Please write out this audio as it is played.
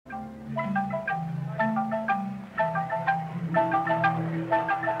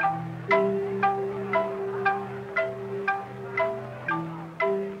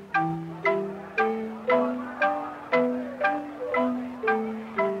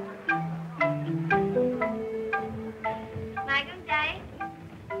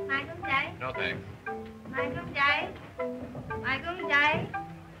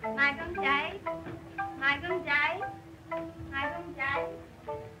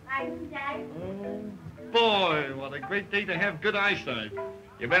Oh, boy, what a great day to have good eyesight.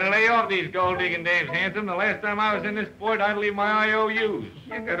 You better lay off these gold-digging dames, handsome. The last time I was in this port, I'd leave my IOUs.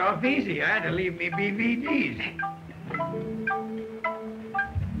 You got off easy. I had to leave me BVDs.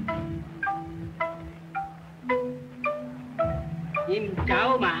 Im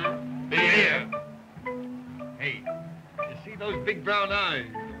chào mà. Be here. Hey, you see those big brown eyes?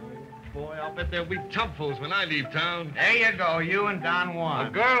 Boy, I'll bet they'll be tubfuls when I leave town. There you go, you and Don Juan. A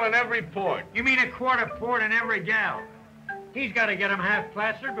girl in every port. You mean a quarter port in every gal? He's got to get them half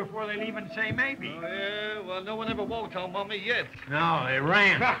plastered before they'll even say maybe. Oh, yeah? Well, no one ever walked home on me yet. No, they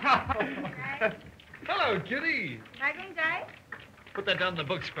ran. Hello, Kitty. Dragon Day? Put that down in the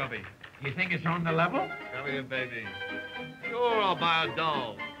book, Scrubby. You think it's on the level? Come here, baby. Sure, I'll buy a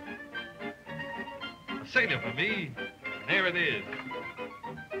doll. A sailor for me. And there it is.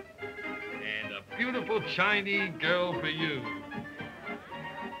 And a beautiful Chinese girl for you.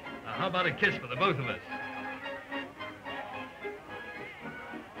 Now, how about a kiss for the both of us?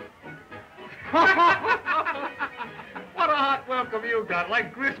 What a hot welcome you got,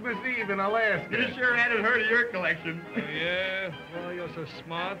 like Christmas Eve in Alaska. You sure added her to your collection. Oh, yeah? Well, you're so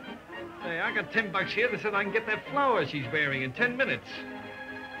smart. Hey, I got $10 here that said I can get that flower she's wearing in 10 minutes.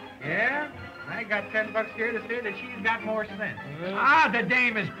 Yeah? I got $10 here to say that she's got more sense. The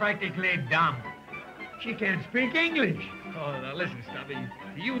dame is practically dumb. She can't speak English. Oh, now listen, Stubby.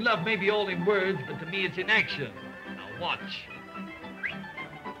 To you, love may be all in words, but to me, it's in action. Now watch.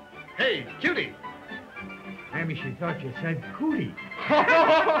 Hey, cutie. Maybe she thought you said cootie.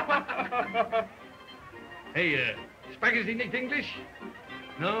 Hey, Spackers he nicked English?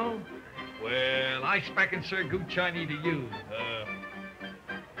 No? Well, I Spack and Sir Goot Chinese to you.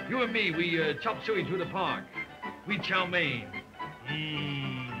 You and me, we chop suey through the park. We chow mein.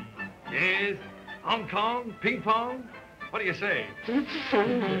 Yes? Hong Kong? Ping pong? What do you say? Pull in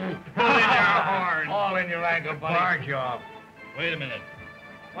your horn. All in your ankle, buddy. Barge off. Wait a minute.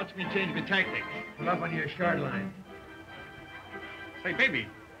 Watch me change my tactics. Pull up on your short line. Say, baby,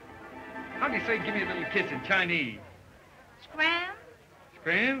 how do you say give me a little kiss in Chinese? Scram?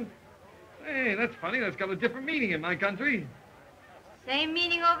 Scram? Hey, that's funny. That's got a different meaning in my country. Same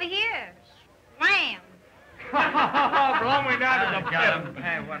meaning over here. Scram. Blow me down to the Got pit. him.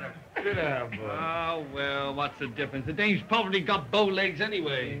 Hey, what a... Sit down, boy. Oh, well, what's the difference? The dame's probably got bow legs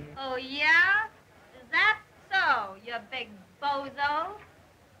anyway. Oh, yeah? Is that so, you big bozo?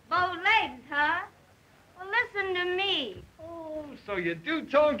 Bow legs, huh? Well, listen to me. Oh, so you do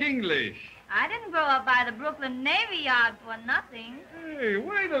talk English. I didn't grow up by the Brooklyn Navy Yard for nothing. Hey,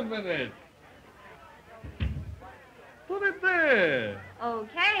 wait a minute. Put it there.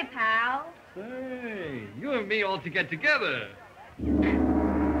 Okay, pal. Hey, you and me ought to get together.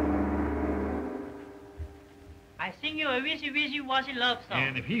 I sing you a wishy-washy love song.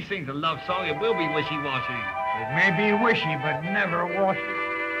 And if he sings a love song, it will be wishy-washy. It may be wishy, but never washy.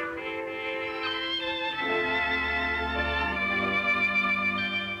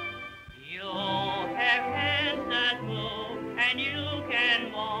 You have hands that move, and you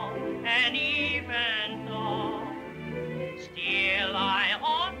can walk, and even talk. Still, I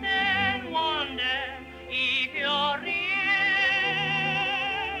often wonder if you're real.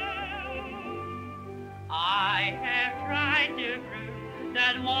 I have tried to prove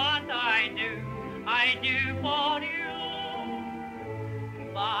that what I do for you.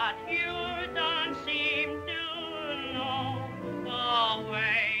 But you don't seem to know the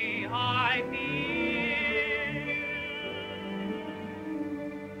way I feel.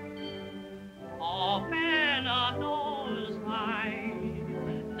 Open up those eyes,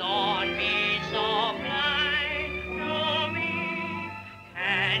 don't be so blind to me.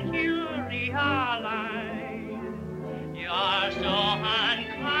 Can't you realize you're so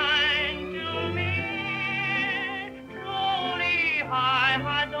unkind to me? Truly, I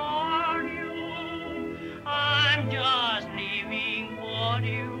adore you.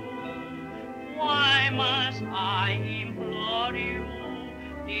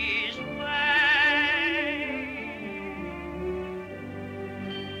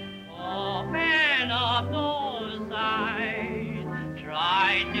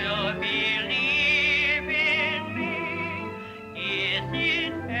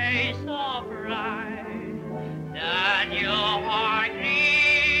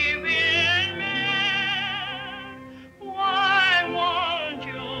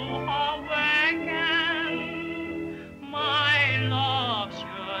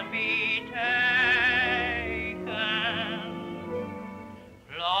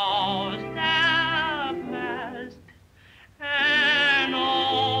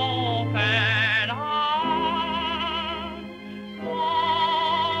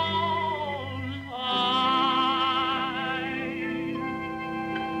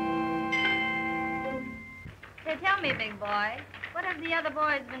 me, big boy, what have the other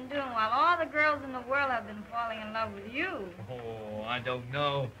boys been doing while all the girls in the world have been falling in love with you? Oh, I don't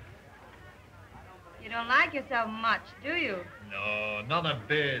know. You don't like yourself much, do you? No, not a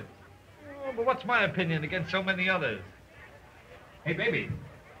bit. Oh, but what's my opinion against so many others? Hey, baby,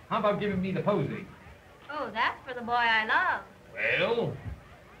 how about giving me the posy? Oh, that's for the boy I love. Well?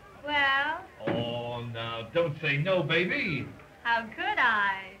 Well, Oh, now, don't say no, baby. how could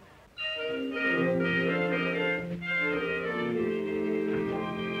I?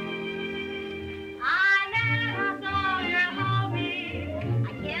 I never saw you hold me. I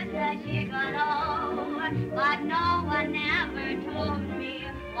kissed a gigolo, but no one ever told me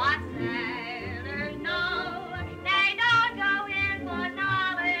what sailors know. They don't go in for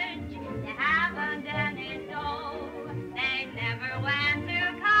knowledge. They haven't any dough. They never went to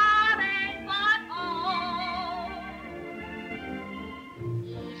college, but oh,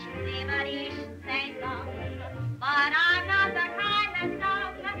 each liberty say so. But I'm not the kind of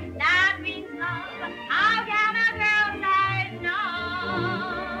stone that means love. How can a girl say no?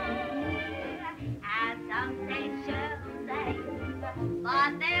 As some say she'll say,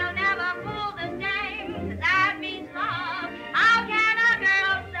 but they'll never fool the same. 'Cause that means love. How can a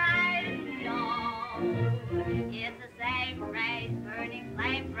girl say no? It's the same phrase, burning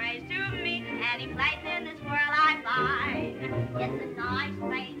flame phrase to me. Any place in this world I find. It's a nice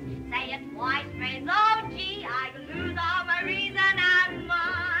phrase, say it twice, phrase. Oh gee, I can lose all my reason and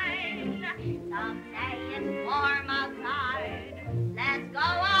mind. Some say it's warm outside. Let's go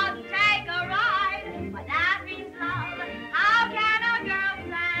out and take a ride. But that means love. How can a girl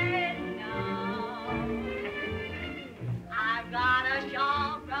say no? I've got a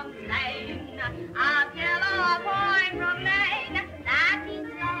shawl from Spain, a pillow, a point from Maine. That means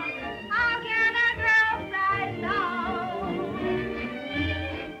love. How can a girl say no?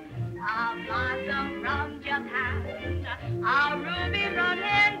 A blossom from Japan, a ruby from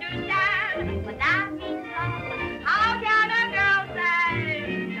Hindustan. But that means love. How can a girl say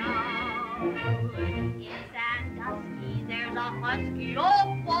no? In Sandusky, there's a husky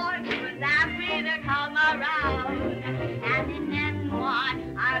old boy who's happy to come around. And in Memoir,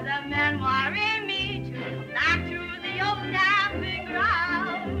 I've the memoir in me to come back to the old camping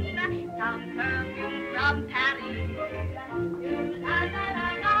ground. Some perfume from Paris.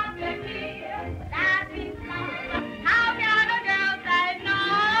 That means love. How can a girl say no?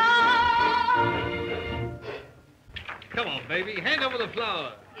 Come on, baby, hand over the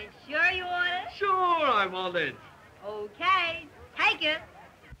flower. You sure you want it? Sure, I want it. Okay, take it.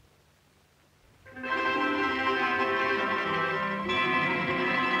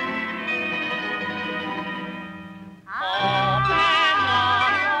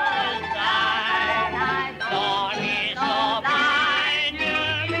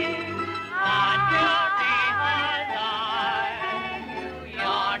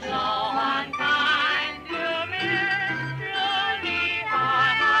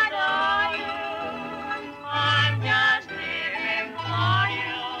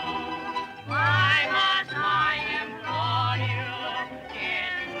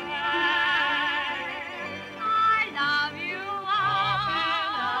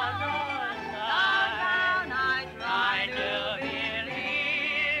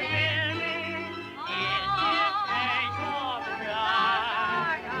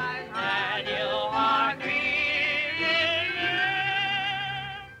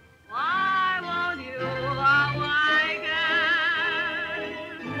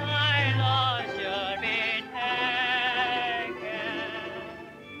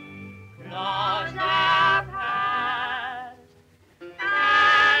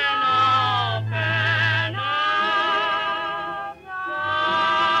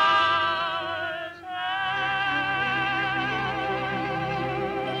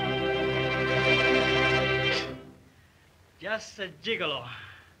 Just a gigolo.